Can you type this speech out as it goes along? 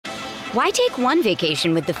Why take one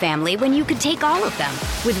vacation with the family when you could take all of them?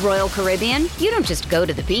 With Royal Caribbean, you don't just go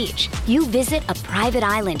to the beach. You visit a private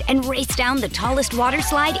island and race down the tallest water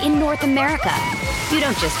slide in North America. You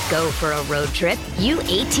don't just go for a road trip. You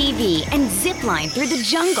ATV and zip line through the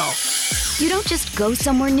jungle. You don't just go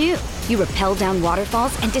somewhere new. You rappel down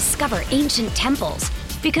waterfalls and discover ancient temples.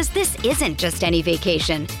 Because this isn't just any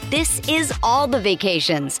vacation. This is all the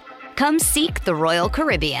vacations. Come seek the Royal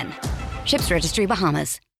Caribbean. Ships Registry,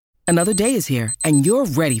 Bahamas. Another day is here, and you're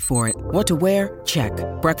ready for it. What to wear? Check.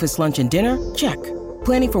 Breakfast, lunch, and dinner? Check.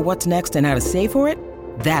 Planning for what's next and how to save for it?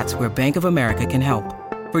 That's where Bank of America can help.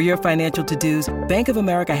 For your financial to-dos, Bank of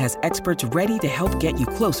America has experts ready to help get you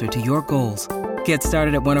closer to your goals. Get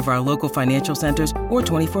started at one of our local financial centers or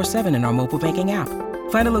 24/7 in our mobile banking app.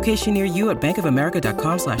 Find a location near you at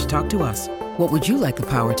bankofamerica.com/talktous. What would you like the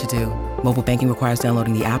power to do? Mobile banking requires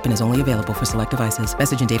downloading the app and is only available for select devices.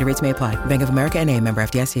 Message and data rates may apply. Bank of America N.A., member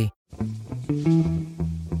FDIC.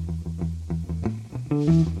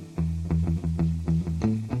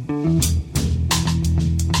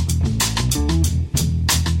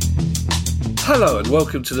 Hello and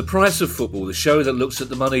welcome to The Price of Football, the show that looks at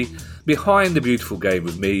the money behind the beautiful game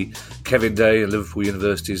with me, Kevin Day, and Liverpool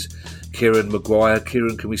University's Kieran Maguire.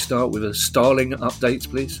 Kieran, can we start with a Starling update,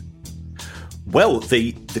 please? Well,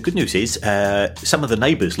 the good news is some of the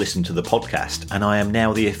neighbours listen to the podcast, and I am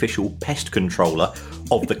now the official pest controller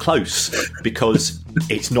of the close because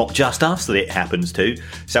it's not just us that it happens to.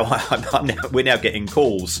 So we're now getting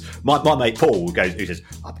calls. My mate Paul who says,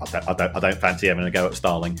 I don't fancy having a go at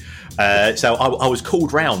Starling. So I was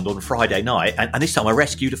called round on Friday night, and this time I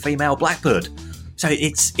rescued a female blackbird. So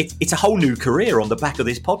it's a whole new career on the back of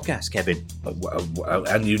this podcast, Kevin.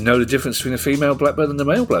 And you know the difference between a female blackbird and a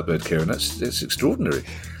male blackbird, Kieran. It's extraordinary.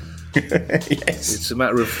 Yes. It's a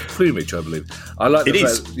matter of plumage, I believe. I like the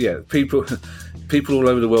fact that, people all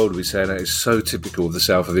over the world will be saying that it's so typical of the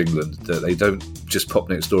south of England that they don't just pop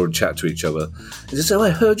next door and chat to each other. They say, I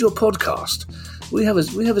heard your podcast. We have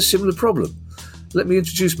a similar problem. Let me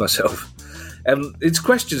introduce myself. It's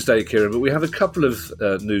questions day, Kieran, but we have a couple of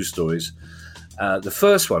news stories. The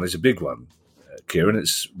first one is a big one, Kieran.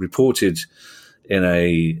 It's reported in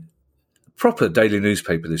a proper daily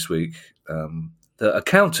newspaper this week that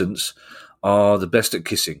accountants are the best at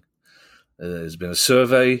kissing. There's been a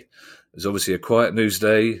survey. There's obviously a quiet news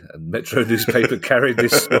day, and Metro newspaper carried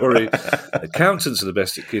this story. Accountants are the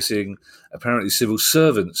best at kissing. Apparently civil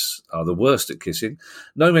servants are the worst at kissing.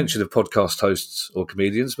 No mention of podcast hosts or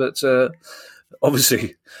comedians, but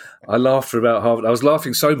obviously I laughed for about half. I was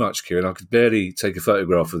laughing so much, Kieran, I could barely take a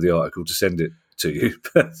photograph of the article to send it to you.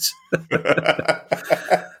 But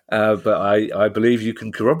I believe you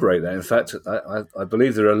can corroborate that. In fact, I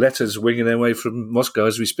believe there are letters winging their way from Moscow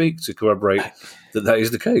as we speak to corroborate that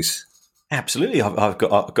is the case. Absolutely, I've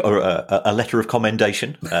got a letter of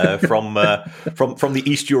commendation from the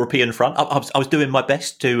East European front. I was doing my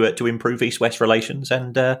best to improve East-West relations,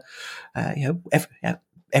 and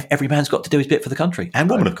every man's got to do his bit for the country and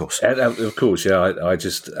woman, of course. And, of course, yeah. I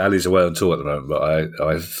just Ali's away on tour at the moment, but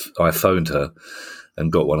I phoned her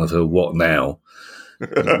and got one of her "What now?"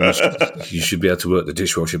 You should be able to work the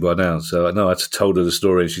dishwasher by now. So I know I told her the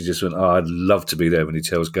story, and she just went, "Oh, I'd love to be there when he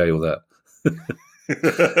tells Gail that."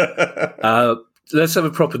 Let's have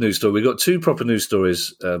a proper news story. We've got two proper news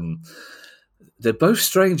stories. They're both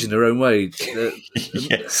strange in their own way.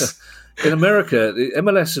 Yes. In America, the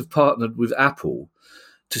MLS have partnered with Apple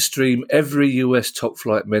to stream every US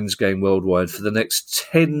top-flight men's game worldwide for the next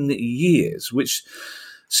 10 years, which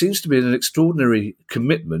seems to be an extraordinary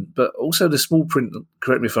commitment, but also the small print,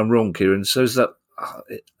 correct me if I'm wrong, Kieran, shows that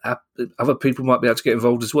other people might be able to get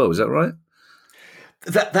involved as well. Is that right?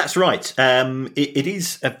 That's right. It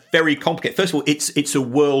is a very complicated. First of all, it's a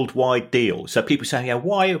worldwide deal. So people say,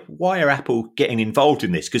 why are Apple getting involved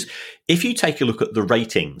in this? Because if you take a look at the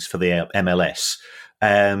ratings for the MLS,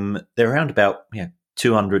 they're around about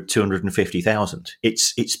 250,000.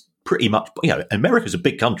 It's pretty much, America's a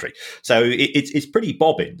big country, so it's pretty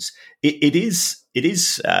bobbins. It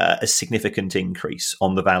is a significant increase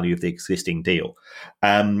on the value of the existing deal,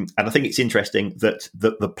 and I think it's interesting that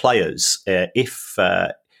the players, if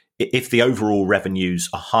the overall revenues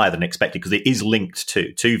are higher than expected, because it is linked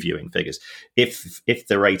to viewing figures, if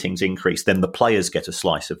the ratings increase, then the players get a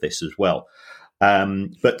slice of this as well.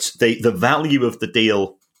 But the value of the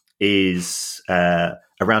deal is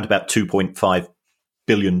around about $2.5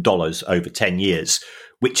 billion over 10 years,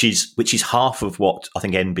 which is half of what I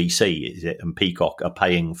think NBC and Peacock are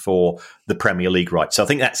paying for the Premier League rights. So I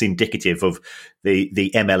think that's indicative of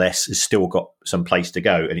the MLS has still got some place to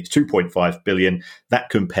go, and it's $2.5 billion. That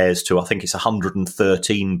compares to, I think it's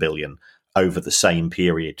 $113 billion over the same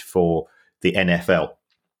period for the NFL.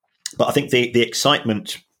 But I think the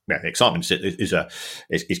excitement. Yeah, the excitement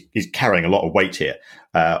is carrying a lot of weight here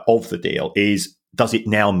of the deal. Does it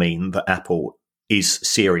now mean that Apple is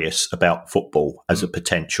serious about football as a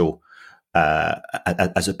potential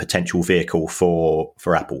vehicle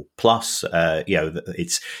for Apple Plus?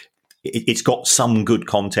 It's got some good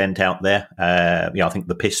content out there. I think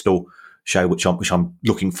the Pistol show, which I'm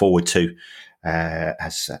looking forward to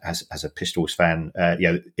as a Pistols fan,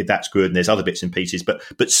 that's good. And there's other bits and pieces,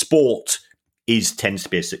 but sport tends to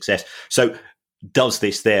be a success. So does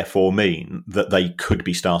this therefore mean that they could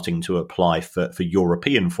be starting to apply for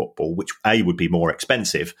European football, which would be more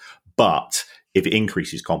expensive, but if it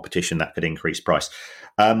increases competition, that could increase price?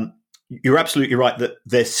 You're absolutely right that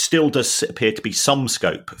there still does appear to be some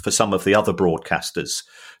scope for some of the other broadcasters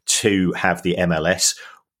to have the MLS.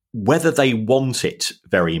 Whether they want it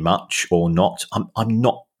very much or not, I'm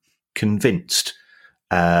not convinced.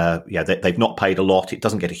 They've not paid a lot. It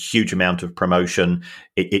doesn't get a huge amount of promotion.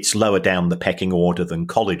 It's lower down the pecking order than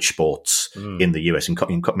college sports in the US. And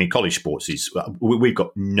college sports we've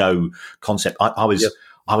got no concept. I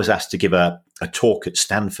was asked to give a talk at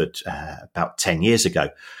Stanford about 10 years ago,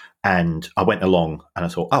 and I went along and I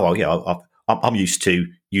thought, I'm used to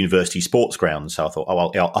university sports grounds, so I thought,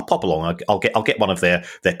 I'll pop along. I'll get one of their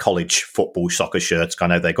college football soccer shirts. I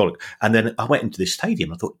know they got it. And then I went into this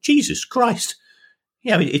stadium. And I thought, Jesus Christ.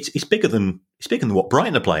 It's bigger than what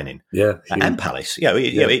Brighton are playing in, and Palace.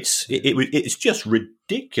 It's just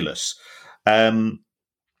ridiculous.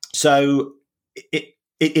 So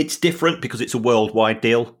it's different because it's a worldwide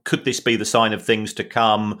deal. Could this be the sign of things to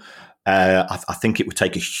come? I think it would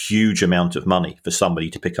take a huge amount of money for somebody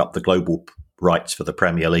to pick up the global rights for the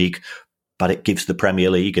Premier League. But it gives the Premier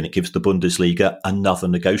League and it gives the Bundesliga another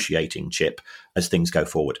negotiating chip as things go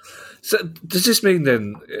forward. So does this mean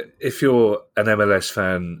then, if you're an MLS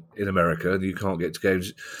fan in America and you can't get to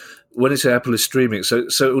games, when it's Apple is streaming, so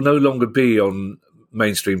it will no longer be on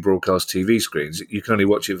mainstream broadcast TV screens, you can only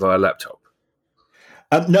watch it via laptop?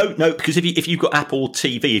 No, because if you've got Apple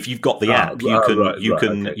TV, if you've got the app,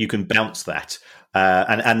 you can bounce that.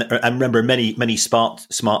 And remember, many smart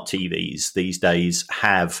TVs these days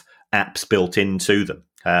have apps built into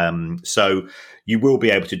them. So you will be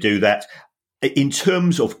able to do that. In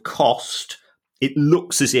terms of cost, it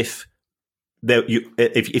looks as if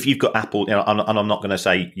if you've got Apple, and I'm not going to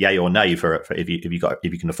say yay or nay for if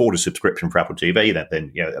you can afford a subscription for Apple TV,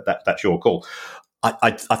 then that's your call.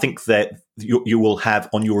 I think that you will have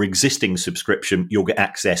on your existing subscription, you'll get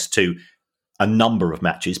access to a number of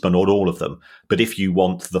matches, but not all of them. But if you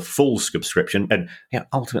want the full subscription, and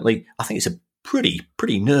ultimately, I think it's a pretty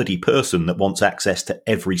nerdy person that wants access to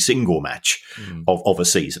every single match of a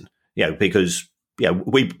season. Because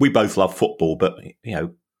we both love football, but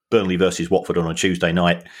Burnley versus Watford on a Tuesday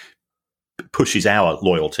night pushes our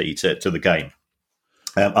loyalty to the game.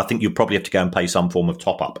 I think you'll probably have to go and pay some form of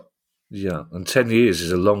top up. Yeah, and 10 years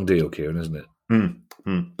is a long deal, Kieran, isn't it?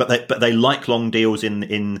 But they like long deals in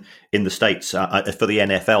the States. For the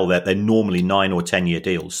NFL, they're normally 9 or 10 year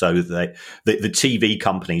deals. So the TV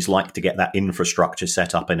companies like to get that infrastructure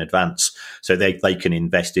set up in advance, so they can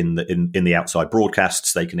invest in the outside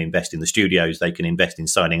broadcasts, they can invest in the studios, they can invest in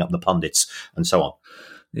signing up the pundits, and so on.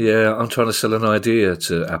 Yeah, I'm trying to sell an idea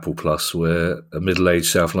to Apple Plus where a middle-aged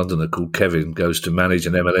South Londoner called Kevin goes to manage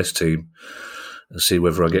an MLS team and see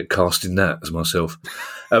whether I get cast in that as myself.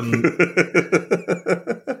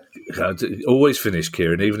 Always finish,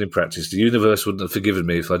 Kieran, even in practice. The universe wouldn't have forgiven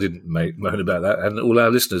me if I didn't moan about that, and all our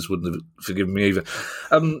listeners wouldn't have forgiven me either.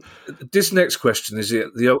 This next question is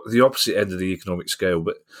the opposite end of the economic scale,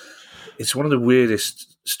 but it's one of the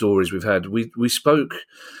weirdest stories we've had. We spoke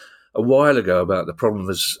a while ago about the problem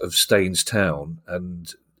of Staines Town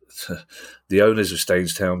and the owners of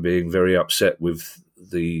Staines Town being very upset with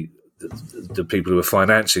the people who are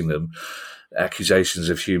financing them, accusations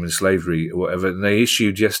of human slavery or whatever. And they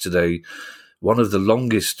issued yesterday one of the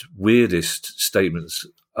longest, weirdest statements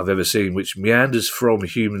I've ever seen, which meanders from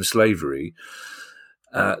human slavery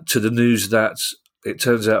to the news that it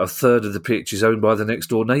turns out a third of the pitch is owned by the next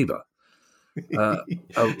door neighbour.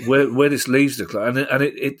 Where this leaves the club, and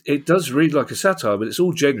it does read like a satire, but it's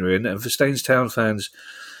all genuine. And for Staines Town fans,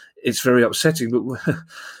 it's very upsetting. But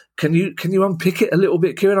Can you unpick it a little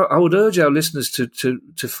bit, Kieran? I would urge our listeners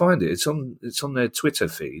to find it. It's on their Twitter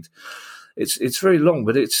feed. It's very long,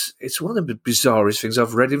 but it's one of the bizarrest things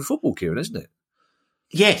I've read in football, Kieran, isn't it?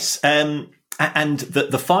 Yes, and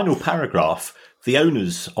the final paragraph. The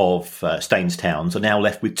owners of Staines Towns are now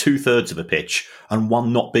left with 2/3 of a pitch and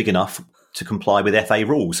one not big enough to comply with FA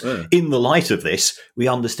rules. Yeah. In the light of this, we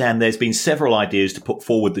understand there's been several ideas to put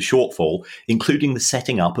forward the shortfall, including the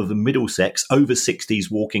setting up of a Middlesex over-60s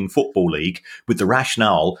walking football league, with the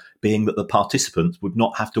rationale being that the participants would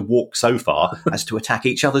not have to walk so far as to attack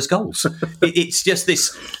each other's goals. It's just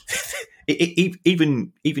this...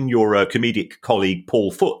 Even your comedic colleague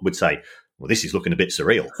Paul Foote would say, well, this is looking a bit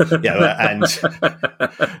surreal.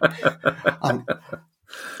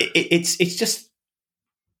 It's just...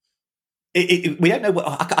 we don't know.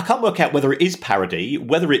 I can't work out whether it is parody,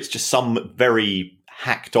 whether it's just some very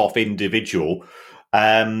hacked off individual,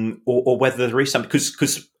 or whether there is some,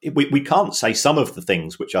 because we can't say some of the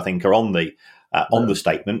things which I think are on the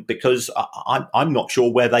statement, because I'm not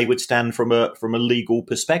sure where they would stand from a legal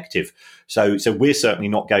perspective. So we're certainly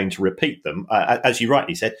not going to repeat them. As you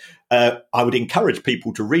rightly said, I would encourage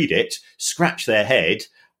people to read it, scratch their head,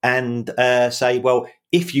 and say, well,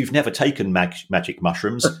 if you've never taken magic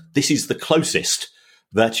mushrooms, this is the closest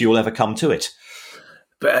that you'll ever come to it.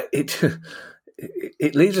 But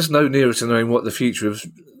it leads us no nearer to knowing what the future of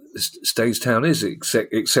Stagetown is,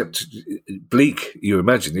 except bleak, you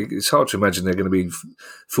imagine. It's hard to imagine they're going to be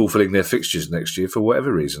fulfilling their fixtures next year for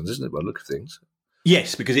whatever reasons, isn't it, by the look of things?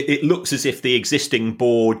 Yes, because it looks as if the existing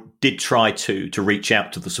board did try to reach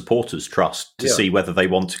out to the Supporters Trust to see whether they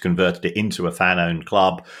want to convert it into a fan-owned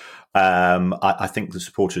club. I think the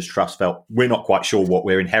Supporters Trust felt we're not quite sure what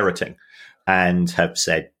we're inheriting, and have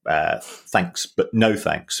said thanks, but no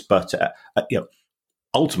thanks. But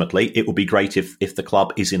ultimately, it will be great if the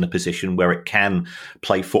club is in a position where it can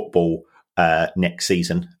play football next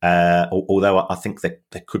season. Although I think there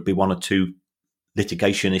could be one or two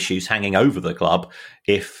litigation issues hanging over the club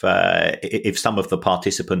if some of the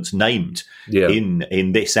participants named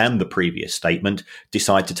in this and the previous statement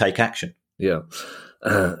decide to take action. Yeah.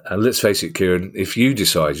 And let's face it, Kieran, if you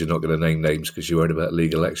decide you're not going to name names because you're worried about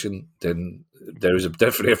legal action, then there is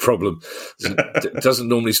definitely a problem. It doesn't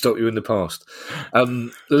normally stop you in the past.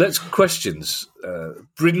 Let's questions.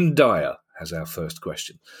 Bryn Dyer has our first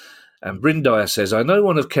question. And Bryn Dyer says, I know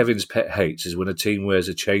one of Kevin's pet hates is when a team wears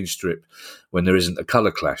a change strip when there isn't a colour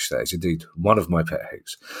clash. That is indeed one of my pet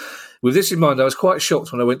hates. With this in mind, I was quite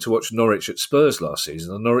shocked when I went to watch Norwich at Spurs last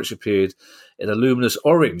season, and Norwich appeared in a luminous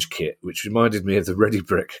orange kit, which reminded me of the Ready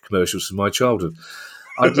Brick commercials from my childhood.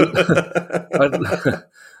 I'd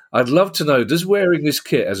love to know, does wearing this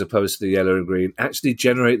kit as opposed to the yellow and green actually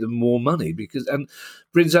generate them more money? And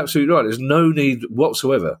Bryn's absolutely right. There's no need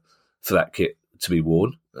whatsoever for that kit to be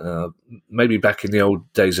worn. Maybe back in the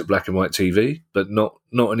old days of black and white TV, but not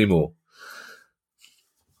anymore.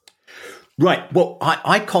 Right. Well,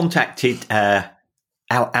 I contacted our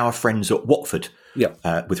friends at Watford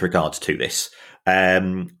with regards to this.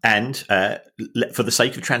 And for the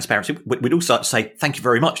sake of transparency, we'd also like to say thank you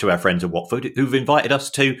very much to our friends at Watford who've invited us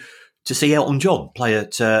to see Elton John play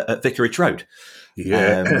at Vicarage Road.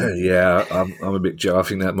 Yeah, I'm a bit jealous. I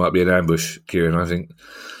think that might be an ambush, Kieran.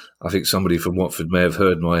 I think somebody from Watford may have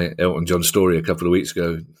heard my Elton John story a couple of weeks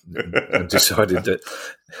ago and decided that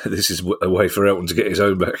this is a way for Elton to get his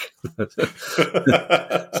own back.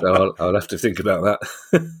 So I'll have to think about that.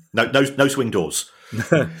 No swing doors.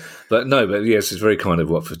 But yes, it's very kind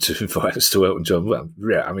of Watford to invite us to Elton John. Well,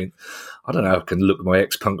 yeah, I mean, I don't know. I can look my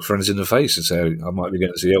ex-punk friends in the face and say I might be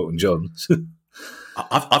going to see Elton John.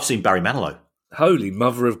 I've seen Barry Manilow. Holy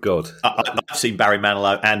mother of God! I've seen Barry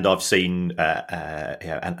Manilow, and I've seen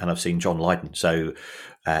and I've seen John Lydon. So,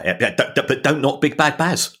 but don't knock Big Bad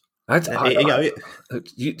Baz. How can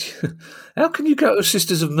you go to a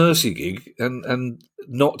Sisters of Mercy gig and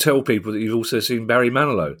not tell people that you've also seen Barry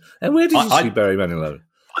Manilow? And where did you see Barry Manilow?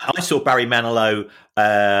 I saw Barry Manilow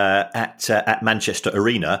at Manchester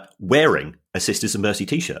Arena wearing a Sisters of Mercy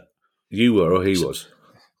T-shirt. You were, or he was?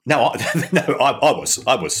 No, I was.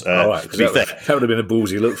 All right, to be fair, that would have been a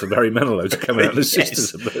ballsy look for Barry Manilow to come out in a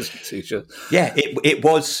Sisters of Mercy T-shirt. Yeah, it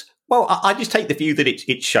was. Well, I just take the view that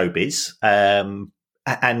it's showbiz, and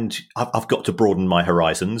I've got to broaden my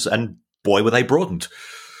horizons, and boy, were they broadened.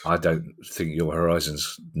 I don't think your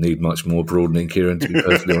horizons need much more broadening, Kieran, to be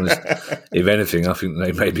perfectly honest. If anything, I think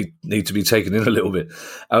they maybe need to be taken in a little bit.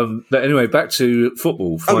 But anyway, back to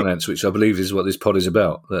football finance, which I believe is what this pod is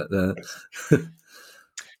about.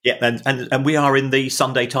 Yeah, and we are in the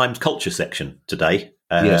Sunday Times culture section today.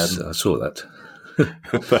 Yes, I saw that.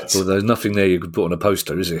 But well, there's nothing there you could put on a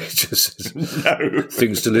poster, is it? Just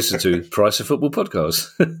things to listen to. Price of Football podcast.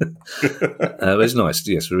 It's nice.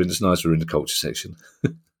 Yes, it's nice. We're in the culture section.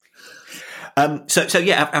 So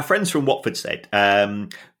our friends from Watford said that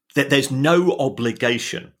there's no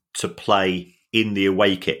obligation to play in the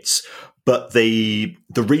away kits, But the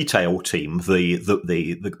retail team,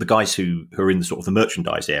 the guys who are in the sort of the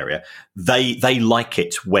merchandise area, they like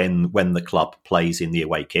it when the club plays in the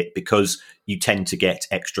away kit, because you tend to get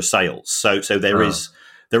extra sales. So there is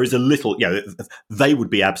a little, they would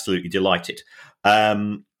be absolutely delighted.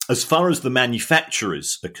 As far as the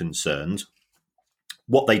manufacturers are concerned,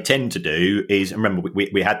 what they tend to do is, remember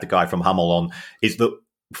we had the guy from Hummel on, is that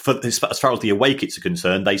as far as the away kits are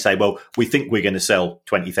concerned, they say, well, we think we're going to sell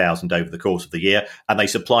 20,000 over the course of the year, and they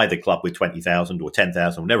supply the club with 20,000 or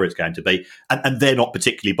 10,000, whatever it's going to be, and they're not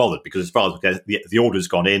particularly bothered, because as far as the order's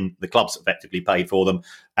gone in, the club's effectively paid for them,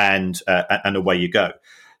 and away you go.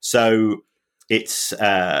 So it's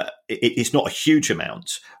not a huge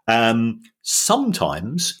amount.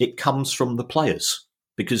 Sometimes it comes from the players,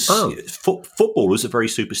 because footballers are very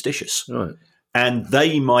superstitious. Right. And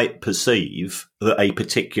they might perceive that a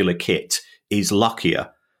particular kit is luckier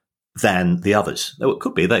than the others. Though it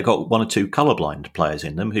could be they've got one or two colourblind players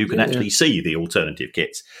in them who can actually see the alternative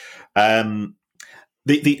kits. I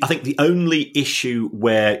think the only issue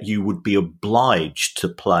where you would be obliged to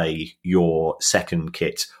play your second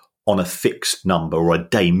kit on a fixed number or a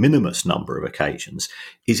de minimis number of occasions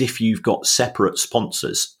is if you've got separate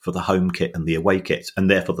sponsors for the home kit and the away kit,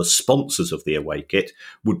 and therefore the sponsors of the away kit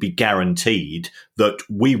would be guaranteed that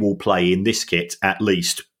we will play in this kit at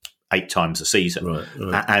least 8 times a season,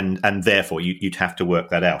 right. And therefore you'd have to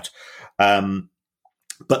work that out.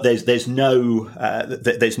 But there's no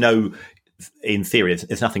in theory,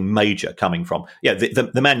 there's nothing major coming from.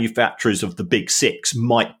 The manufacturers of the big six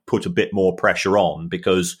might put a bit more pressure on,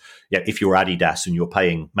 because if you're Adidas and you're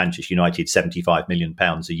paying Manchester United £75 million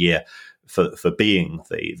a year for being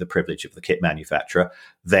the privilege of the kit manufacturer,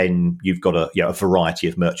 then you've got a variety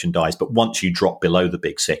of merchandise. But once you drop below the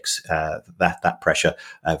big six, that pressure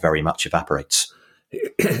very much evaporates.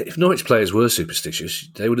 If Norwich players were superstitious,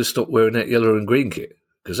 they would have stopped wearing that yellow and green kit,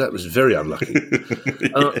 because that was very unlucky.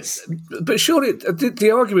 Yes. But surely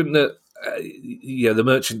the argument that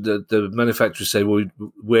the manufacturers say, well,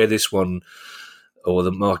 wear this one, or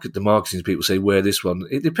the marketing people say wear this one,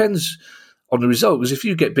 it depends on the result. Because if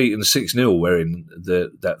you get beaten 6-0 wearing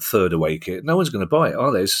that third away kit, no one's going to buy it,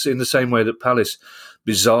 are they? It's in the same way that Palace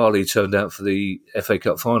bizarrely turned out for the FA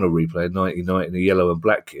Cup final replay in 1990 in the yellow and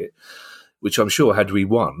black kit, which I'm sure had we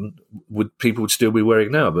won, people would still be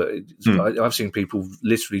wearing now. But I've seen people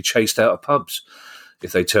literally chased out of pubs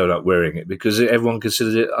if they turn up wearing it, because everyone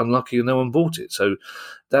considered it unlucky and no one bought it. So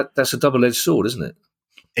that's a double-edged sword, isn't it?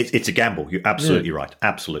 It's a gamble. You're absolutely right.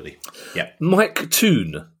 Absolutely. Yeah. Mike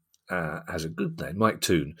Toon has a good name, Mike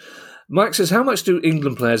Toon. Mike says, how much do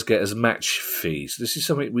England players get as match fees? This is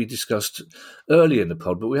something we discussed early in the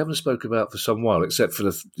pod, but we haven't spoken about for some while, except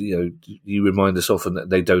for you remind us often that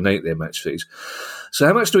they donate their match fees. So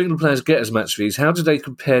how much do England players get as match fees? How do they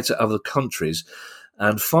compare to other countries?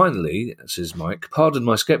 And finally, says Mike, pardon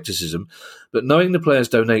my scepticism, but knowing the players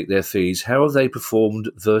donate their fees, how have they performed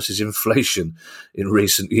versus inflation in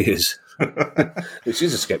recent years? Which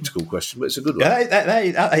is a sceptical question, but it's a good one.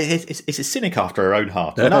 It's a cynic after her own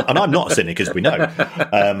heart. And I'm not a cynic, as we know.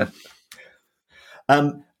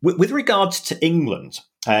 With regards to England,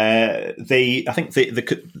 I think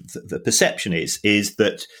the perception is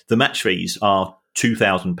that the match fees are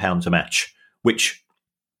 £2,000 a match, which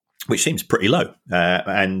seems pretty low,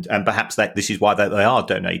 and perhaps this is why they are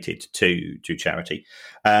donated to charity.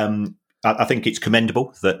 I think it's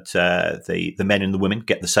commendable that the men and the women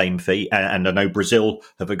get the same fee, and I know Brazil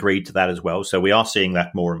have agreed to that as well. So we are seeing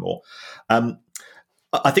that more and more.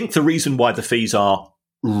 I think the reason why the fees are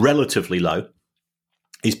relatively low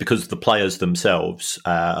is because the players themselves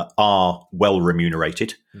are well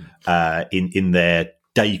remunerated in their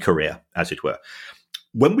day career, as it were.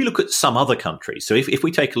 When we look at some other countries, so if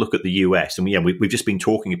we take a look at the US, and we've just been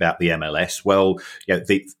talking about the MLS, well,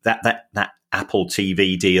 that Apple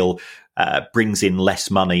TV deal brings in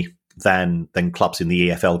less money than clubs in the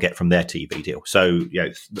EFL get from their TV deal. So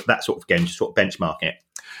that sort of, again, just sort of benchmarking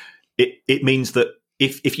it means that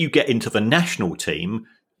if you get into the national team,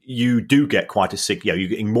 you do get quite you're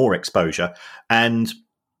getting more exposure. And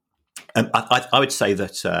I would say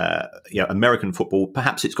that American football,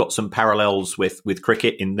 perhaps it's got some parallels with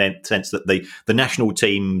cricket in the sense that the national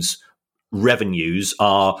team's revenues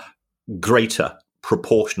are greater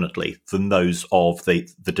proportionately than those of the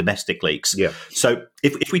domestic leagues. Yeah. So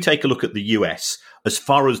if we take a look at the US, as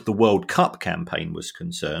far as the World Cup campaign was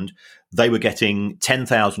concerned, they were getting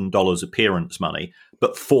 $10,000 appearance money,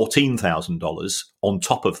 but $14,000 on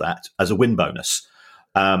top of that as a win bonus.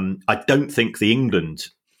 I don't think the England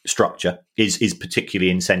structure is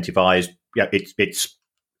particularly incentivized.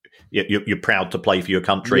 you're proud to play for your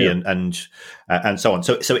country and so on.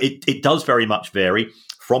 So it does very much vary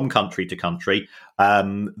from country to country.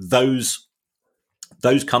 Those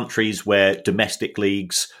countries where domestic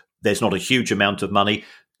leagues, there's not a huge amount of money,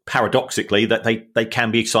 paradoxically, that they can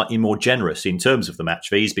be slightly more generous in terms of the match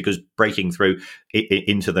fees, because breaking through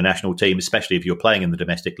into the national team, especially if you're playing in the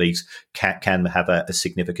domestic leagues, can have a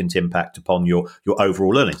significant impact upon your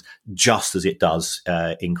overall earnings, just as it does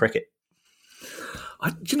in cricket.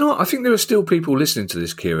 Do you know what? I think there are still people listening to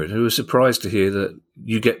this, Kieran, who are surprised to hear that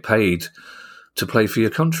you get paid to play for your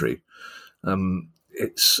country.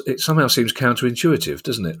 It somehow seems counterintuitive,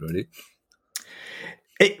 doesn't it, really?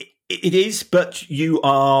 It is, but you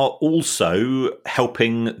are also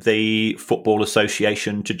helping the Football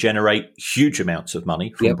Association to generate huge amounts of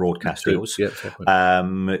money from broadcast deals,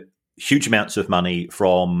 huge amounts of money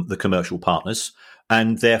from the commercial partners,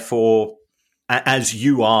 and therefore, as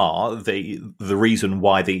you are the reason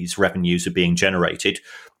why these revenues are being generated,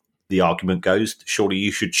 the argument goes, surely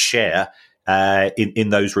you should share in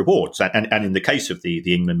those rewards. And in the case of the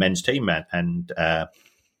England men's team, and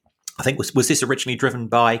I think was this originally driven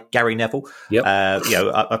by Gary Neville? Yep.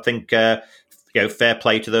 I think fair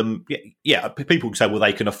play to them. Yeah, people can say, well,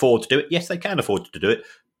 they can afford to do it. Yes, they can afford to do it,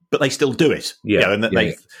 but they still do it.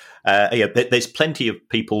 There's plenty of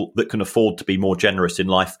people that can afford to be more generous in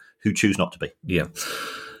life who choose not to be. Yeah.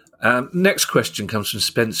 Next question comes from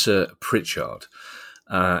Spencer Pritchard.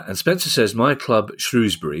 And Spencer says, my club,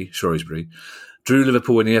 Shrewsbury, drew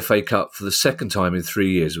Liverpool in the FA Cup for the second time in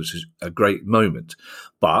 3 years, which is a great moment.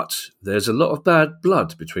 But there's a lot of bad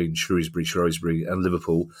blood between Shrewsbury and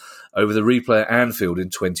Liverpool over the replay at Anfield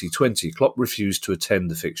in 2020. Klopp refused to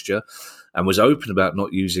attend the fixture and was open about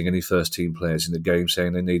not using any first-team players in the game,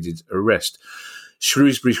 saying they needed a rest.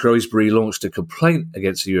 Shrewsbury launched a complaint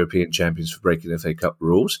against the European champions for breaking FA Cup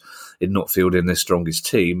rules in not fielding their strongest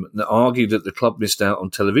team, and argued that the club missed out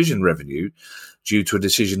on television revenue due to a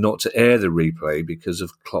decision not to air the replay because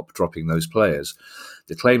of Klopp dropping those players.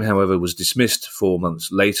 The claim, however, was dismissed 4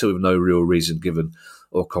 months later with no real reason given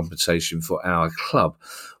or compensation for our club.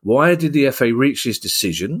 Why did the FA reach this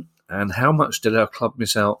decision, and how much did our club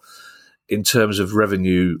miss out in terms of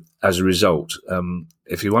revenue as a result?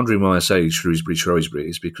 If you're wondering why I say Shrewsbury,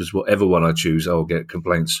 it's because whatever one I choose, I'll get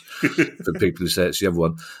complaints from people who say it's the other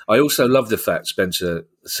one. I also love the fact, Spencer,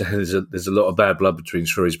 says there's a lot of bad blood between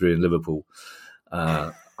Shrewsbury and Liverpool.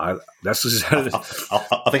 I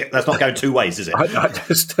think that's not going two ways, is it? I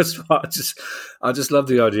just love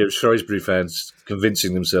the idea of Shrewsbury fans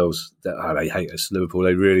convincing themselves that they hate us, Liverpool.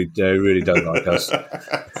 They really don't like us.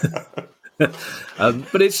 But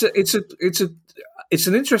it's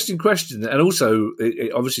an interesting question, and also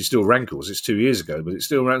it obviously still rankles. It's 2 years ago, but it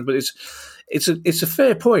still rankles. But it's a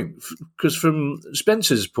fair point, because from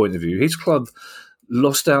Spencer's point of view, his club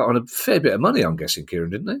lost out on a fair bit of money, I'm guessing, Kieran,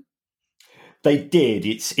 didn't they? They did.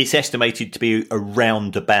 It's estimated to be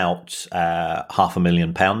around about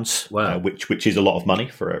 £500,000. Wow. Which is a lot of money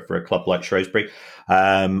for a club like Shrewsbury.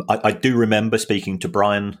 I do remember speaking to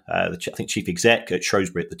Brian, I think chief exec at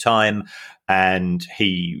Shrewsbury at the time, and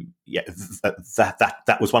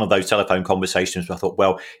that was one of those telephone conversations where I thought,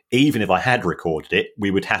 well, even if I had recorded it,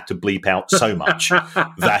 we would have to bleep out so much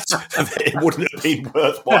that it wouldn't have been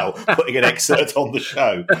worthwhile putting an excerpt on the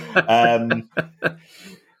show.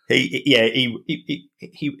 He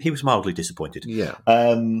was mildly disappointed. Yeah.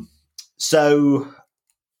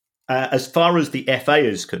 As far as the FA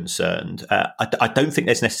is concerned, I don't think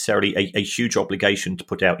there's necessarily a huge obligation to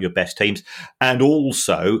put out your best teams, and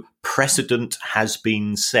also precedent has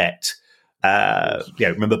been set.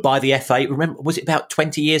 Remember by the FA. Remember, was it about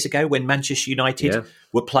 20 years ago when Manchester United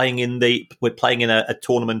were playing in a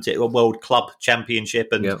tournament, a World Club Championship,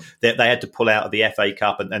 and they had to pull out of the FA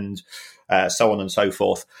Cup and so on and so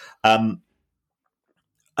forth.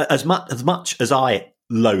 As much as I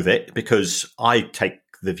loathe it, because I take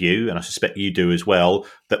the view, and I suspect you do as well,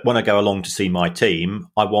 that when I go along to see my team,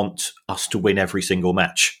 I want us to win every single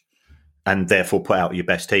match, and therefore put out your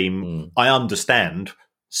best team. I understand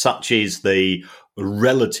such is the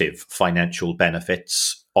relative financial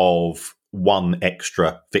benefits of one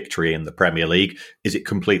extra victory in the Premier League, is it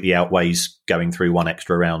completely outweighs going through one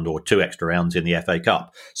extra round or two extra rounds in the FA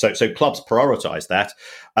Cup. So clubs prioritise that.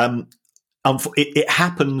 It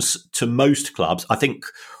happens to most clubs. I think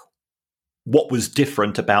what was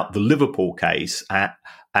different about the Liverpool case,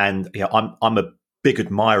 I'm a big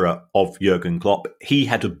admirer of Jurgen Klopp. He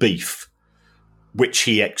had a beef, which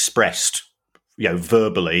he expressed,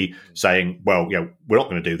 verbally, saying, "Well, we're not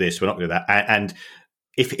going to do this, we're not going to do that." And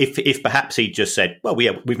if perhaps he just said, "Well,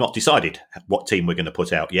 we've not decided what team we're going to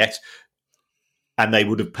put out yet," and they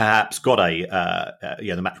would have perhaps got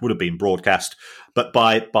the match would have been broadcast. But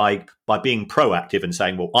by being proactive and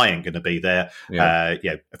saying, well, I ain't going to be there,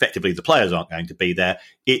 effectively the players aren't going to be there,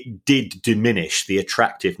 it did diminish the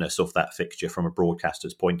attractiveness of that fixture from a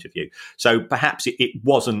broadcaster's point of view. So perhaps it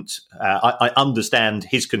wasn't, I understand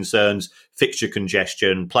his concerns, fixture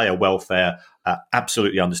congestion, player welfare,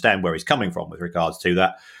 absolutely understand where he's coming from with regards to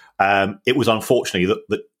that. It was unfortunately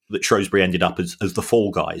that Shrewsbury ended up as the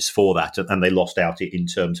fall guys for that, and they lost out in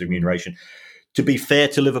terms of remuneration. To be fair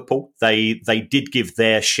to Liverpool, they did give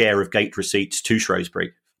their share of gate receipts to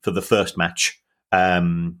Shrewsbury for the first match,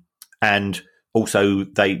 and also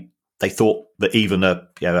they thought that even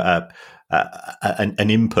an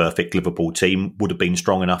imperfect Liverpool team would have been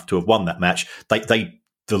strong enough to have won that match.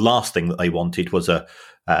 The last thing that they wanted was a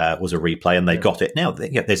replay, and they got it. Now,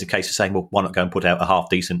 there's a case of saying, well, why not go and put out a half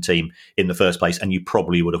decent team in the first place, and you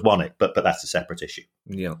probably would have won it. But that's a separate issue.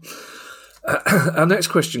 Yeah. Our next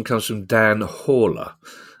question comes from Dan Horler,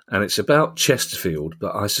 and it's about Chesterfield,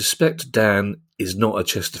 but I suspect Dan is not a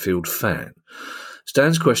Chesterfield fan.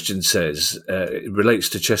 Dan's question says it relates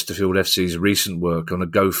to Chesterfield FC's recent work on a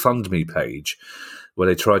GoFundMe page where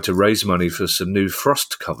they tried to raise money for some new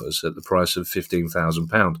frost covers at the price of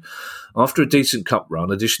 £15,000. After a decent cup run,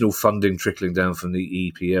 additional funding trickling down from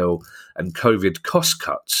the EPL and COVID cost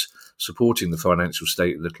cuts supporting the financial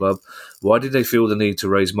state of the club, why did they feel the need to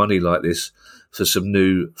raise money like this for some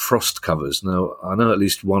new frost covers? Now, I know at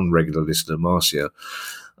least one regular listener, Marcia,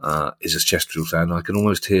 is a Chesterfield fan. I can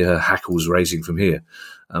almost hear her hackles raising from here.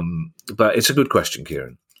 But it's a good question,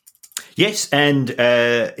 Kieran. Yes, and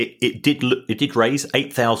it did raise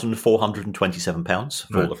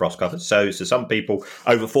 £8,427 for the frost covers. So some people,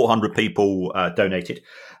 over 400 people, donated.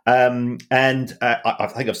 And I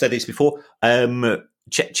think I've said this before.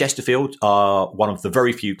 Chesterfield are one of the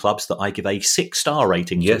very few clubs that I give a 6-star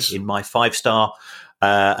rating to in my 5-star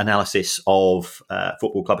analysis of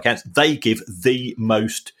football club accounts. They give the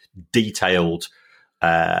most detailed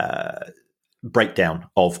breakdown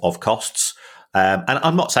of costs. And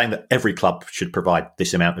I'm not saying that every club should provide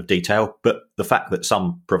this amount of detail, but the fact that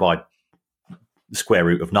some provide the square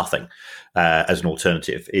root of nothing as an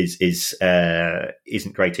alternative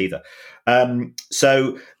isn't great either.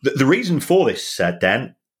 So the reason for this,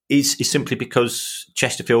 Dan, is simply because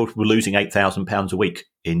Chesterfield were losing £8,000 a week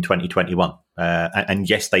in 2021. And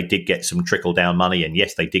yes, they did get some trickle-down money, and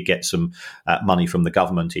yes, they did get some money from the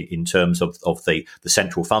government in terms of the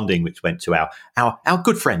central funding, which went to our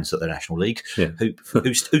good friends at the National League, who for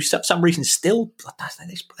some reason still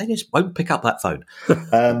they just won't pick up that phone.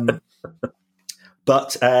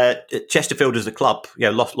 But Chesterfield as a club,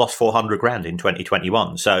 lost 400 grand in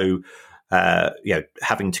 2021. So,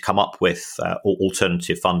 having to come up with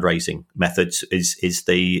alternative fundraising methods is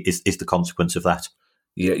the consequence of that.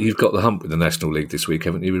 Yeah, you've got the hump with the National League this week,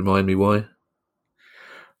 haven't you? Remind me why.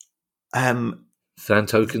 Fan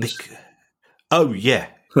tokens. Oh yeah,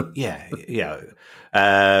 at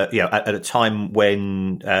a time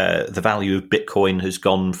when the value of Bitcoin has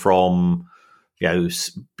gone from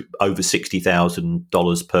over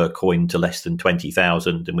 $60,000 per coin to less than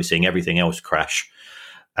 20,000, and we're seeing everything else crash.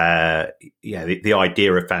 The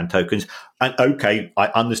idea of fan tokens, and okay, I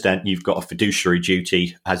understand you've got a fiduciary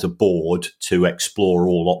duty as a board to explore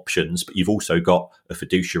all options, but you've also got a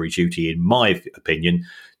fiduciary duty, in my opinion,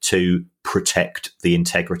 to protect the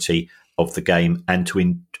integrity of the game and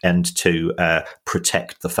to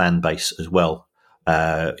protect the fan base as well.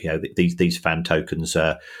 These fan tokens.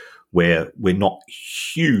 We're not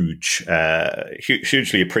hugely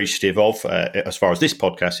appreciative of as far as this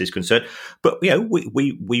podcast is concerned, but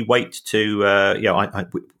we wait to I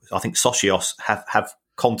think Socios have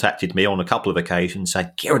contacted me on a couple of occasions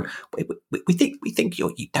saying, Kieran, we think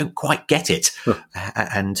you don't quite get it,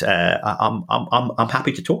 and I'm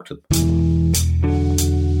happy to talk to them.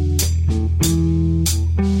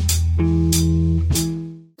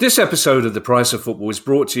 This episode of The Price of Football is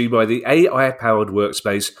brought to you by the AI-powered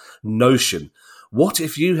workspace Notion. What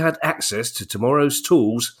if you had access to tomorrow's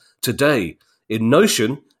tools today? In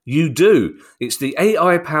Notion, you do. It's the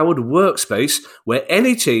AI-powered workspace where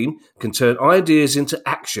any team can turn ideas into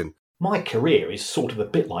action. My career is sort of a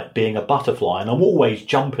bit like being a butterfly, and I'm always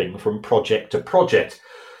jumping from project to project.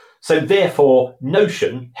 So therefore,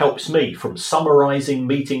 Notion helps me from summarising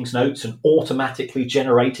meetings notes and automatically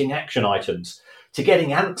generating action items to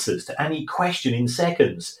getting answers to any question in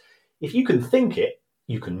seconds. If you can think it,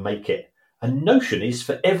 you can make it. And Notion is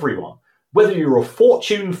for everyone, whether you're a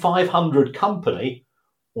Fortune 500 company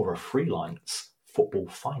or a freelance football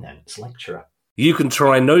finance lecturer. You can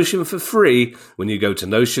try Notion for free when you go to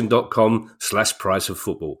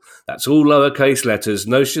notion.com/priceoffootball. That's all lowercase letters,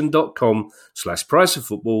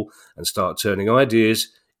 notion.com/priceoffootball, and start turning ideas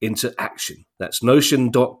into action. That's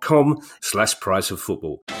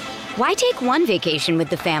notion.com/priceoffootball. Why take one vacation with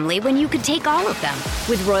the family when you could take all of them?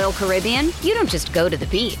 With Royal Caribbean, you don't just go to the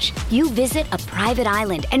beach. You visit a private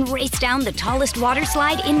island and race down the tallest water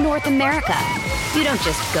slide in North America. You don't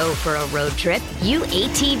just go for a road trip. You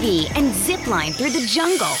ATV and zip line through the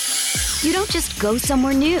jungle. You don't just go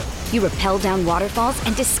somewhere new. You rappel down waterfalls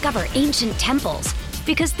and discover ancient temples.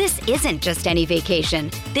 Because this isn't just any vacation.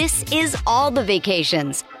 This is all the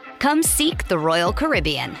vacations. Come seek the Royal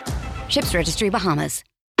Caribbean. Ships Registry, Bahamas.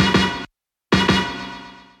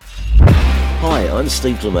 Hi, I'm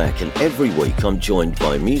Steve Lemack, and every week I'm joined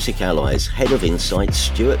by Music Ally's Head of Insight,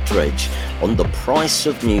 Stuart Dredge, on The Price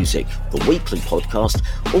of Music, the weekly podcast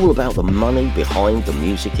all about the money behind the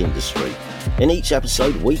music industry. In each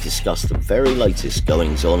episode, we discuss the very latest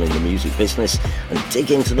goings-on in the music business and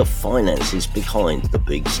dig into the finances behind the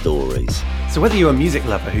big stories. So whether you're a music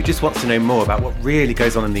lover who just wants to know more about what really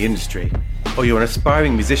goes on in the industry, or you're an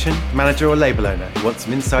aspiring musician, manager or label owner who wants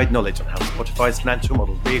some inside knowledge on how Spotify's financial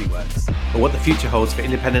model really works, or what the future holds for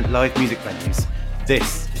independent live music venues,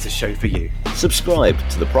 this is a show for you. Subscribe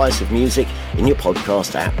to The Price of Music in your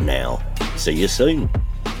podcast app now. See you soon.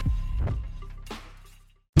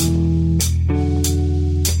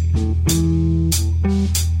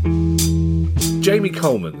 Jamie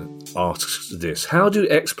Coleman asks this: how do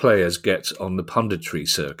ex-players get on the punditry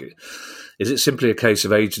circuit? Is it simply a case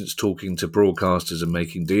of agents talking to broadcasters and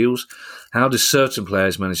making deals? How do certain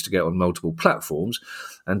players manage to get on multiple platforms?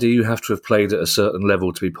 And do you have to have played at a certain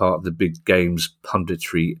level to be part of the big games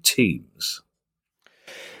punditry teams?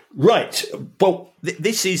 Right. Well, I think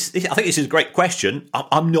this is a great question.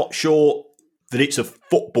 I'm not sure that it's a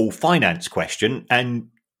football finance question, and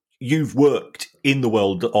you've worked in the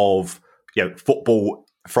world of football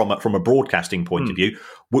from a broadcasting point of view.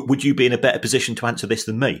 Would you be in a better position to answer this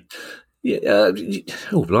than me? Yeah.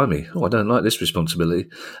 Oh, blimey. Oh, I don't like this responsibility.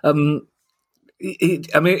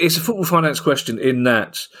 It's a football finance question in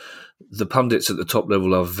that the pundits at the top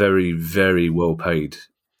level are very, very well paid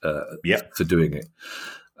for doing it.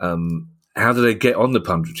 How do they get on the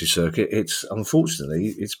punditry circuit?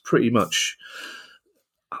 Unfortunately, it's pretty much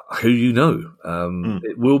who you know.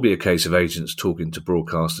 It will be a case of agents talking to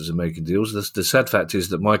broadcasters and making deals. The sad fact is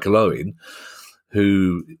that Michael Owen,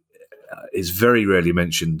 who is very rarely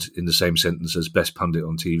mentioned in the same sentence as best pundit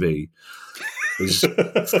on TV, is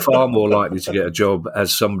far more likely to get a job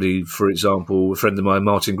as somebody, for example, a friend of mine,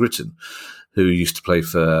 Martin Gritton, who used to play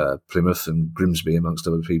for Plymouth and Grimsby, amongst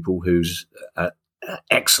other people, who's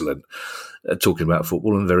excellent at talking about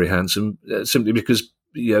football and very handsome, simply because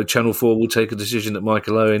Channel 4 will take a decision that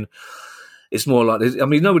Michael Owen. It's more likely.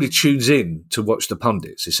 Nobody tunes in to watch the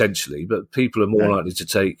pundits, essentially, but people are more likely to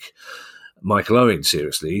take Michael Owen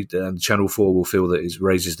seriously, and Channel 4 will feel that it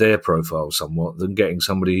raises their profile somewhat than getting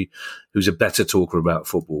somebody who's a better talker about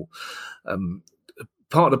football.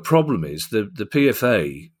 Part of the problem is the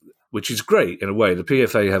PFA, which is great in a way. The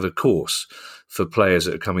PFA have a course for players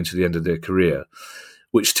that are coming to the end of their career,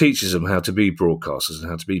 which teaches them how to be broadcasters and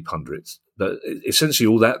how to be pundits. But essentially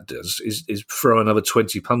all that does is throw another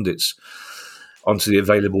 20 pundits onto the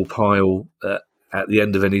available pile at the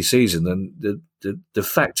end of any season. And the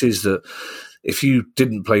fact is that if you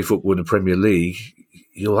didn't play football in the Premier League,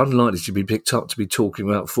 you're unlikely to be picked up to be talking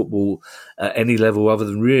about football at any level other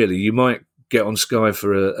than really. You might get on Sky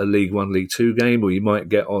for a League One, League Two game, or you might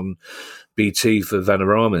get on BT for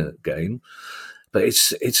Vanarama game. But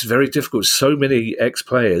it's very difficult. So many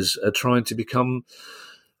ex-players are trying to become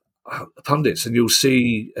pundits, and you'll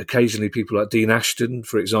see occasionally people like Dean Ashton,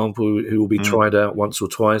 for example, who will be tried out once or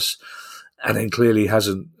twice and then clearly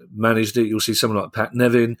hasn't managed it. You'll see someone like Pat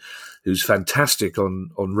Nevin, who's fantastic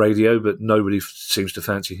on radio, but nobody seems to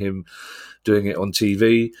fancy him doing it on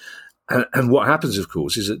TV. And what happens, of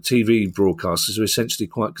course, is that TV broadcasters are essentially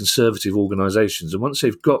quite conservative organisations. And once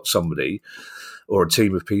they've got somebody or a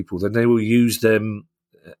team of people, then they will use them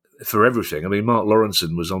for everything. Mark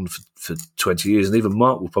Lawrenson was on for 20 years, and even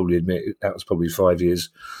Mark will probably admit that was probably 5 years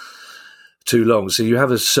too long. So you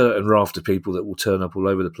have a certain raft of people that will turn up all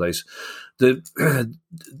over the place. The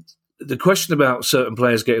question about certain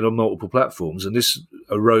players getting on multiple platforms, and this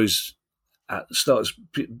arose at the start,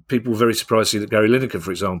 people were very surprised to see that Gary Lineker,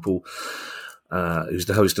 for example, who's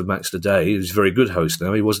the host of Match Today, who's a very good host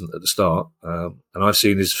now. He wasn't at the start. And I've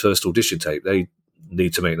seen his first audition tape. They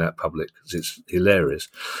need to make that public because it's hilarious.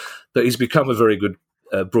 But he's become a very good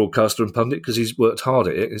broadcaster and pundit because he's worked hard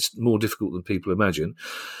at it. It's more difficult than people imagine.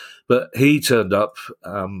 But he turned up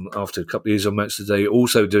after a couple of years on Match Today,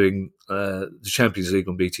 also doing the Champions League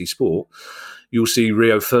on BT Sport. You'll see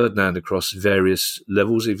Rio Ferdinand across various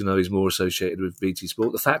levels, even though he's more associated with BT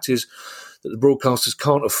Sport. The fact is that the broadcasters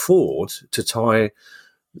can't afford to tie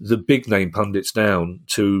the big name pundits down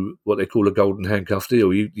to what they call a golden handcuff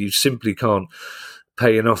deal. You simply can't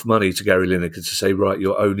pay enough money to Gary Lineker to say, right,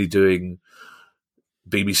 you're only doing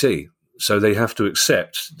BBC. So they have to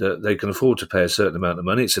accept that they can afford to pay a certain amount of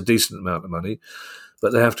money. It's a decent amount of money,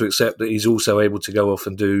 but they have to accept that he's also able to go off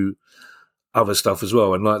and do other stuff as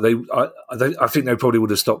well. And like I think they probably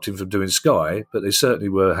would have stopped him from doing Sky, but they certainly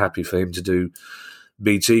were happy for him to do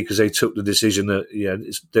BT because they took the decision that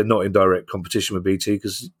they're not in direct competition with BT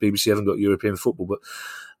because BBC haven't got European football. But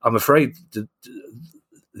I'm afraid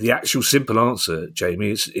the actual simple answer,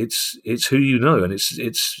 Jamie, it's who you know, and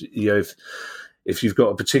it's if you've got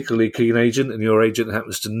a particularly keen agent and your agent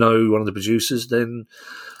happens to know one of the producers, then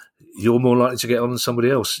you're more likely to get on than somebody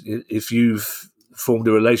else. If you've formed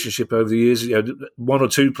a relationship over the years, one or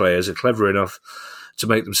two players are clever enough to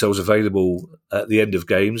make themselves available at the end of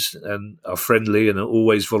games and are friendly and are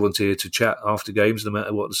always volunteer to chat after games, no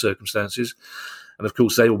matter what the circumstances. And of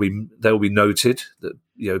course, they will be noted. That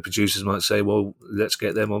producers might say, "Well, let's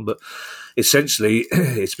get them on." But essentially,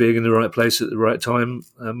 it's being in the right place at the right time.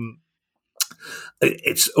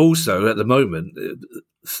 It's also at the moment,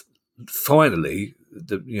 finally,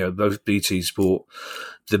 both BT Sport,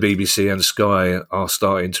 the BBC, and Sky are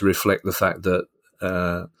starting to reflect the fact that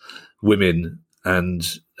women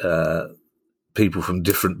and people from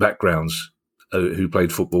different backgrounds who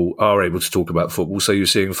played football are able to talk about football. So you're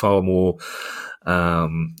seeing far more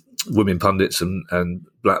women pundits and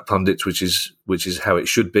black pundits, which is how it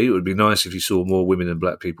should be. It would be nice if you saw more women and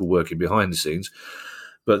black people working behind the scenes,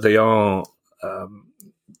 but they are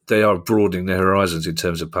broadening their horizons in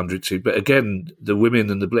terms of punditry. But again, the women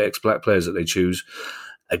and the ex-black players that they choose,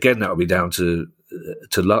 again, that will be down to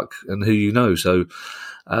luck and who you know. So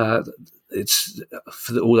it's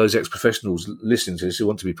for all those ex-professionals listening to this who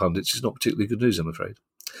want to be pundits, it's not particularly good news, I'm afraid.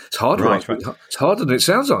 It's harder. Right. It's harder than it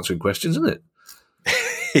sounds answering questions, isn't it?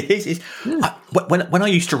 Yeah. When I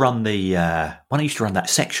used to run that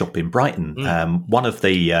sex shop in Brighton, one of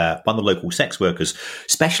the local sex workers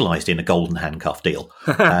specialised in a golden handcuff deal.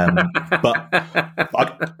 But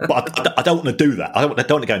I don't want to do that. I don't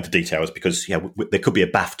want to go into details because there could be a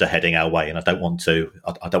BAFTA heading our way, and I don't want to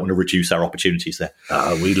reduce our opportunities there.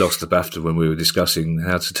 We lost the BAFTA when we were discussing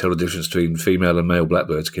how to tell the difference between female and male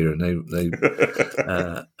blackbirds, Kieran. They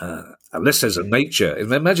unless there's a nature,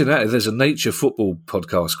 imagine that if there's a nature football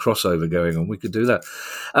podcast crossover going on, we could do that.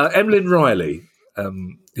 Emlyn Riley,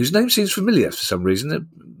 whose name seems familiar for some reason,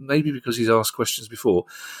 maybe because he's asked questions before.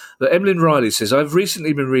 But Emlyn Riley says, I've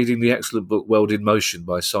recently been reading the excellent book World in Motion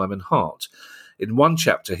by Simon Hart. In one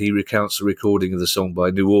chapter, he recounts a recording of the song by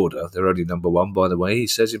New Order. They're only number one, by the way, he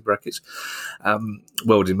says in brackets.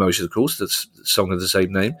 World in Motion, of course, that's the song of the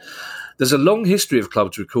same name. There's a long history of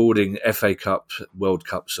clubs recording FA Cup, World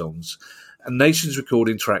Cup songs and nations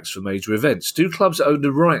recording tracks for major events. Do clubs own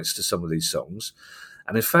the rights to some of these songs?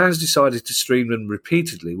 And if fans decided to stream them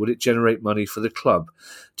repeatedly, would it generate money for the club?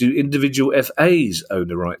 Do individual FAs own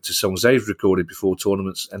the right to songs they've recorded before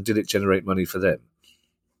tournaments, and did it generate money for them?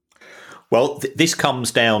 Well, this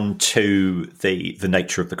comes down to the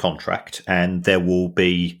nature of the contract, and there will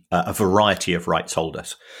be a variety of rights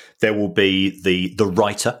holders. There will be the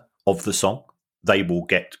writer of the song. They will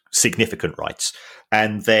get significant rights.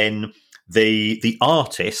 And then the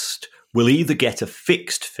artist will either get a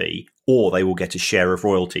fixed fee or they will get a share of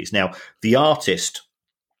royalties. Now, the artist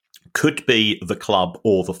could be the club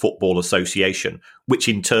or the football association, which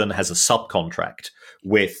in turn has a subcontract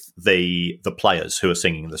with the players who are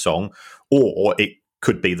singing the song, or it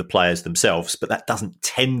could be the players themselves, but that doesn't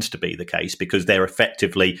tend to be the case because they're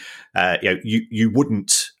effectively, you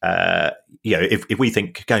wouldn't, if we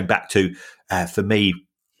think going back to, for me,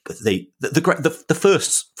 the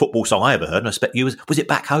first football song I ever heard, and I expect you was it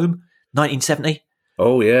Back Home, 1970?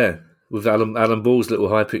 Oh yeah, with Alan Ball's little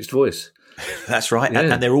high pitched voice. That's right, yeah.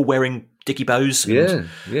 And they're all wearing dicky bows. And,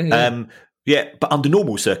 yeah. But under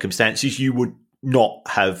normal circumstances, you would not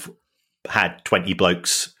have had 20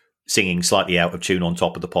 blokes singing slightly out of tune on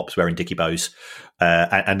top of the pops, wearing dicky bows,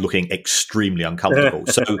 and looking extremely uncomfortable.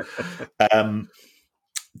 So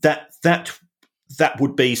that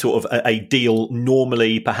would be sort of a deal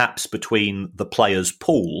normally, perhaps between the players'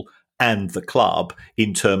 pool and the club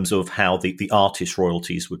in terms of how the artist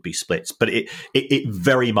royalties would be split. But it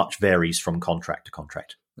very much varies from contract to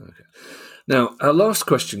contract. Okay. Now, our last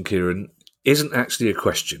question, Kieran, isn't actually a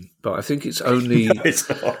question, but I think it's only No, it's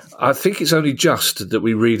not. I think it's only just that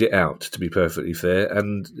we read it out, to be perfectly fair,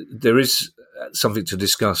 and there is something to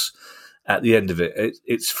discuss at the end of it.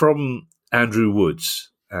 It's from Andrew Woods,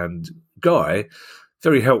 and Guy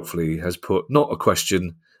very helpfully has put not a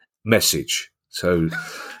question, message. So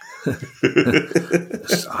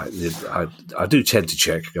I do tend to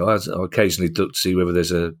check, guys. I occasionally look to see whether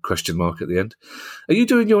there's a question mark at the end. Are you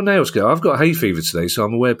doing your nails, Guy? I've got hay fever today, so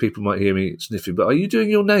I'm aware people might hear me sniffing, but are you doing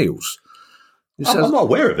your nails? I'm not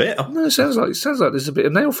aware of it. No, it sounds like there's a bit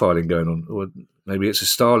of nail filing going on, or maybe it's a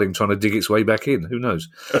starling trying to dig its way back in. Who knows?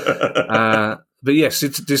 But yes,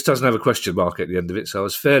 this doesn't have a question mark at the end of it, so I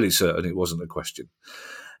was fairly certain it wasn't a question.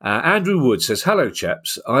 Andrew Wood says, "Hello,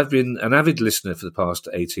 chaps. I've been an avid listener for the past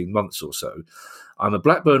 18 months or so. I'm a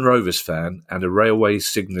Blackburn Rovers fan and a railway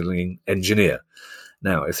signalling engineer.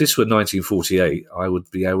 Now, if this were 1948, I would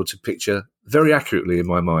be able to picture very accurately in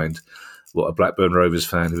my mind what a Blackburn Rovers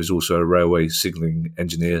fan who is also a railway signalling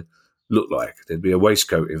engineer looked like. There'd be a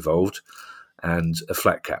waistcoat involved and a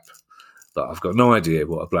flat cap. But I've got no idea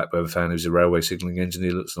what a Blackburn fan who's a railway signalling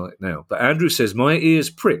engineer looks like now. But Andrew says, my ears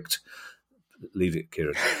pricked." Leave it,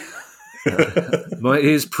 Kieran. "My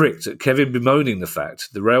ears pricked at Kevin bemoaning the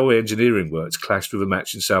fact the railway engineering works clashed with a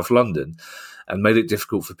match in South London and made it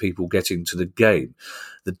difficult for people getting to the game.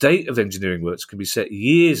 The date of engineering works can be set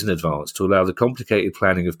years in advance to allow the complicated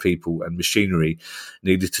planning of people and machinery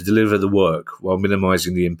needed to deliver the work while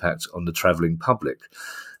minimising the impact on the travelling public.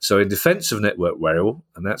 So in defence of Network Rail,"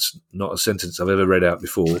 and that's not a sentence I've ever read out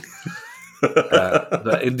before,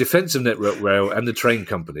 but in defence of Network Rail and the train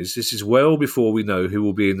companies, this is well before we know who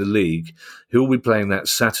will be in the league, who will be playing that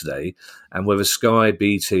Saturday, and whether Sky,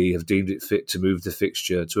 BT have deemed it fit to move the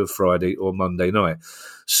fixture to a Friday or Monday night.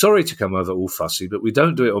 Sorry to come over all fussy, but we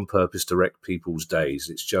don't do it on purpose to wreck people's days.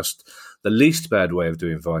 It's just the least bad way of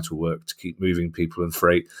doing vital work to keep moving people and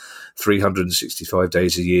freight 365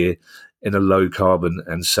 days a year in a low carbon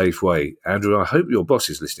and safe way. Andrew, I hope your boss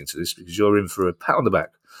is listening to this because you're in for a pat on the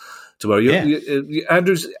back tomorrow.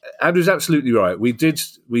 Andrew's absolutely right. We did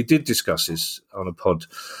discuss this on a pod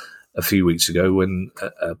a few weeks ago when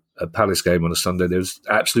a Palace game on a Sunday, there was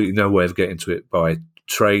absolutely no way of getting to it by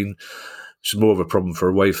train. It's more of a problem for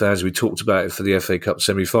away fans. We talked about it for the FA Cup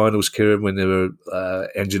semi-finals, Kieran, when there were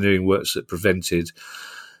engineering works that prevented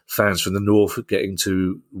fans from the north getting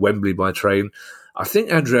to Wembley by train. I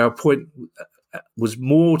think, Andrew, our point was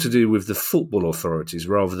more to do with the football authorities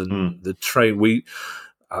rather than the train.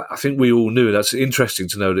 I think we all knew. That's interesting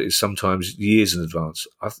to know that it's sometimes years in advance.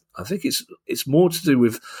 I think it's more to do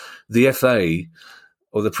with the FA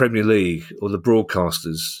or the Premier League or the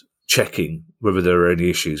broadcasters checking whether there are any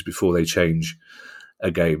issues before they change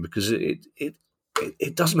a game, because it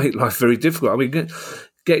does make life very difficult. I mean,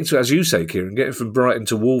 getting to, as you say, Kieran, getting from Brighton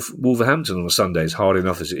to Wolverhampton on a Sunday is hard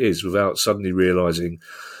enough as it is without suddenly realising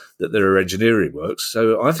that there are engineering works.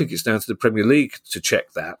 So I think it's down to the Premier League to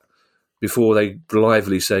check that before they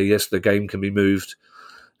blithely say, yes, the game can be moved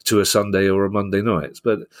to a Sunday or a Monday night.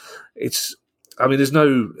 But there's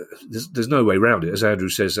no way around it. As Andrew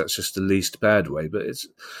says, that's just the least bad way. But it's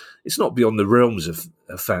not beyond the realms of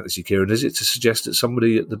fantasy, Kieran, is it, to suggest that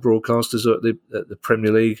somebody at the broadcasters or at the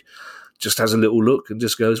Premier League just has a little look and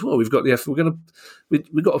just goes, well, we've got to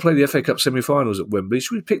play the FA Cup semi-finals at Wembley.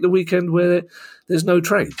 Should we pick the weekend where there's no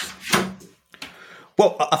trades?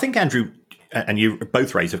 Well, I think, Andrew, and you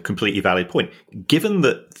both raise a completely valid point. Given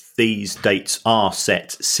that these dates are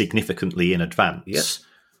set significantly in advance,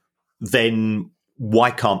 then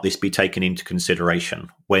why can't this be taken into consideration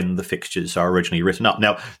when the fixtures are originally written up?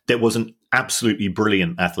 Now, there was an absolutely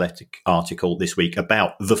brilliant Athletic article this week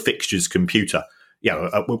about the fixtures computer,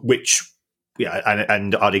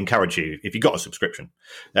 and I'd encourage you, if you got a subscription,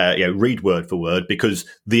 read word for word, because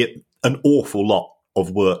an awful lot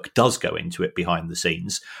of work does go into it behind the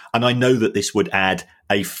scenes. And I know that this would add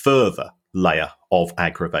a further layer of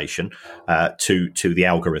aggravation to the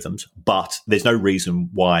algorithms, but there's no reason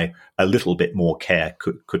why a little bit more care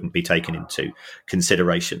couldn't be taken into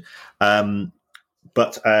consideration.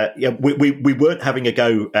 But we weren't having a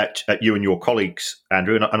go at you and your colleagues,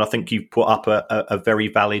 Andrew, and I think you've put up a very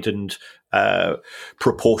valid and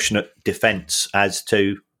proportionate defence as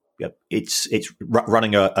to it's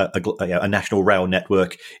running a national rail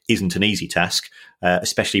network isn't an easy task,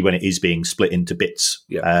 especially when it is being split into bits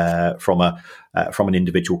from an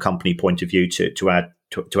individual company point of view to add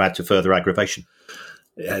to further aggravation.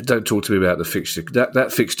 Yeah, don't talk to me about the fixture.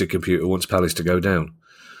 That fixture computer wants Palace to go down.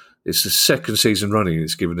 It's the second season running.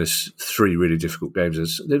 It's given us 3 really difficult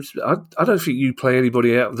games. I don't think you play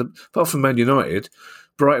anybody out of them apart from Man United.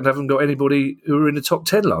 Brighton haven't got anybody who were in the top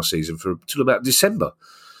 10 last season till about December.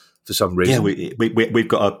 for some reason. Yeah, we've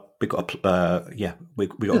got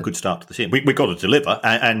a good start to the season. We've got to deliver,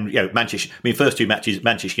 and Manchester. I mean, first two matches,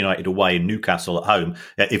 Manchester United away and Newcastle at home.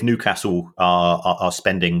 If Newcastle are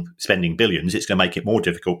spending billions, it's going to make it more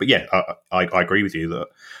difficult. But yeah, I agree with you that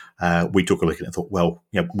we took a look at it and thought, well,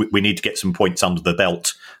 we need to get some points under the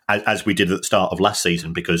belt as we did at the start of last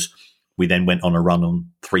season, because we then went on a run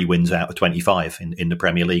on 3 wins out of 25 in the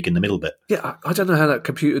Premier League in the middle bit. Yeah, I don't know how that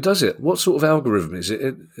computer does it. What sort of algorithm is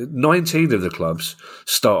it? 19 of the clubs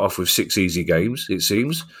start off with 6 easy games, it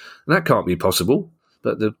seems. And that can't be possible.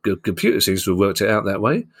 But the computer seems to have worked it out that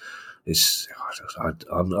way.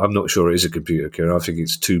 I'm not sure it is a computer, Kieran. I think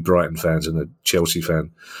it's 2 Brighton fans and a Chelsea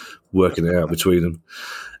fan working it out between them.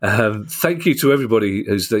 Thank you to everybody.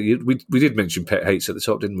 We did mention pet hates at the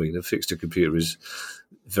top, didn't we? The fixture computer is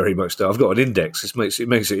very much that. I've got an index. It makes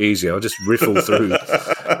it easier. I'll just riffle through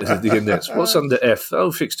the index. What's under F? Oh,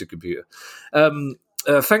 fixture computer.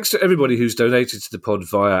 Thanks to everybody who's donated to the pod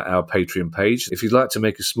via our Patreon page. If you'd like to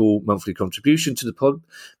make a small monthly contribution to the pod,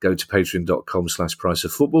 go to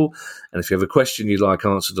patreon.com/priceoffootball. And if you have a question you'd like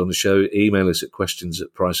answered on the show, email us at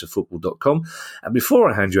questions@priceoffootball.com. And before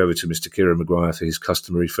I hand you over to Mr. Kieran Maguire for his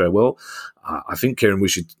customary farewell, I think, Kieran, we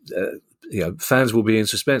should... fans will be in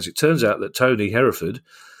suspense. It turns out that Tony Hereford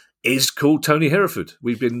is called Tony Hereford.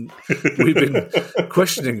 We've been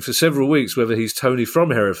questioning for several weeks whether he's Tony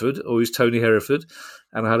from Hereford or he's Tony Hereford,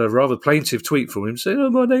 and I had a rather plaintive tweet from him saying,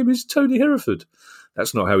 "Oh, my name is Tony Hereford."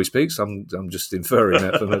 That's not how he speaks. I'm just inferring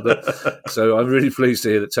that from it. So I'm really pleased to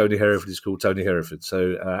hear that Tony Hereford is called Tony Hereford.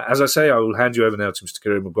 So as I say, I will hand you over now to Mr.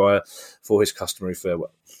 Kieran Maguire for his customary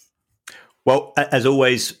farewell. Well, as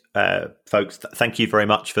always, folks, thank you very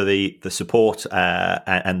much for the support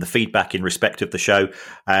and the feedback in respect of the show.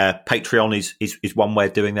 Patreon is one way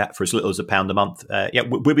of doing that for as little as £1 a month.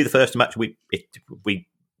 We'll be the first to match.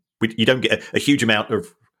 You don't get a huge amount of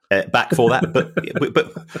back for that, but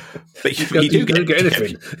you do get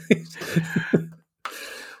anything.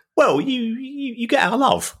 Well, you get our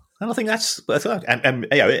love. And I think that's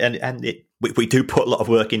we do put a lot of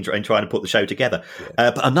work in trying to put the show together.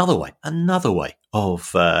 But another way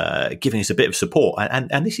of giving us a bit of support,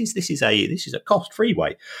 and this is a cost-free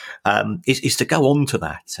way, is to go on to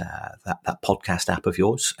that podcast app of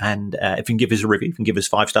yours, and if you can give us a review, you can give us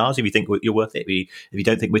 5 stars if you think you're worth it. If you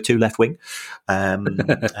don't think we're too left wing, and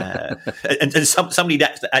somebody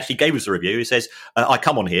that actually gave us a review who says, "I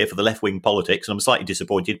come on here for the left wing politics, and I'm slightly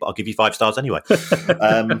disappointed, but I'll give you 5 stars anyway."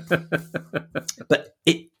 But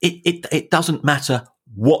it doesn't matter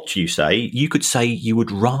what you say. You could say you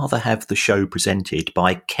would rather have the show presented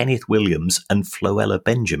by Kenneth Williams and Floella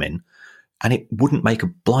Benjamin, and it wouldn't make a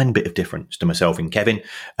blind bit of difference to myself and Kevin.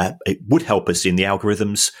 It would help us in the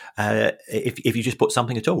algorithms if you just put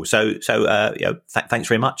something at all. So thanks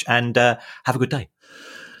very much, and have a good day.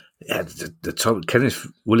 Yeah, Kenneth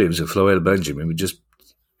Williams and Floella Benjamin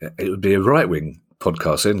it would be a right wing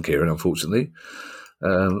podcast then, Kieran, unfortunately.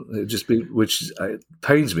 It would just be, which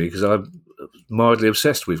pains me because I'm mildly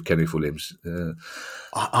obsessed with Kenneth Williams.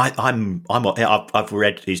 I've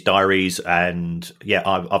read his diaries, and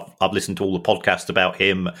I've listened to all the podcasts about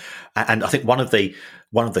him, and I think one of the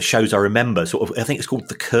shows I remember, I think it's called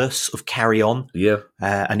The Curse of Carry On. Yeah,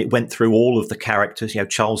 and it went through all of the characters,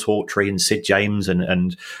 Charles Hawtrey and Sid James,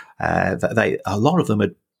 and a lot of them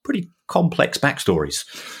had pretty complex backstories.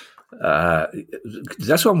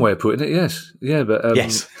 That's one way of putting it. Yes, yeah, but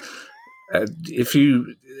yes. If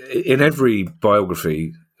you, in every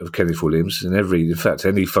biography of Kenneth Williams, in fact,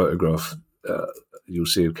 any photograph you'll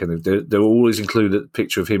see of Kenneth, they'll always include a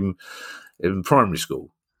picture of him in primary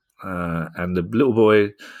school, and the little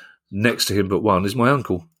boy next to him, but one, is my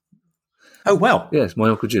uncle. Oh wow! Yes, my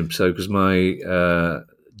Uncle Jim. So, because my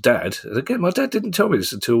dad, and again, my dad didn't tell me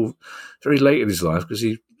this until very late in his life, because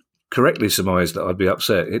he correctly surmised that I'd be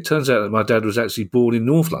upset. It turns out that my dad was actually born in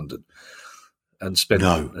North London and spent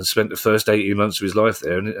the first 18 months of his life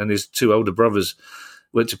there, and his 2 older brothers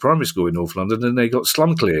went to primary school in North London, and they got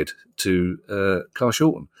slum cleared to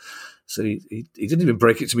Carshalton. So he didn't even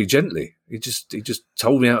break it to me gently. He just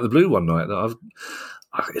told me out of the blue one night that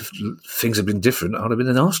if things had been different, I'd have been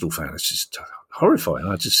an Arsenal fan. It's just horrifying.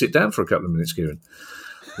 I had to sit down for a couple of minutes, Kieran.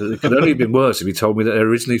 It could only have been worse if he told me that they're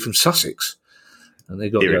originally from Sussex. And they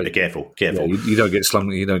got careful. Yeah, you don't get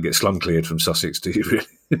slum cleared from Sussex, do you? Really?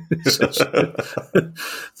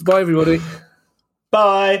 Bye, everybody.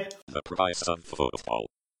 Bye. The price of football.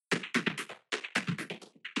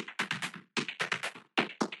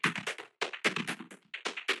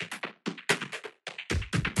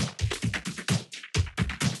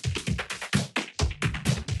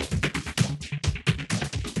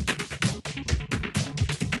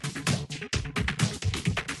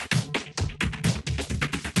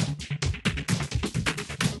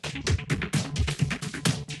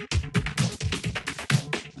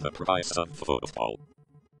 The price of football.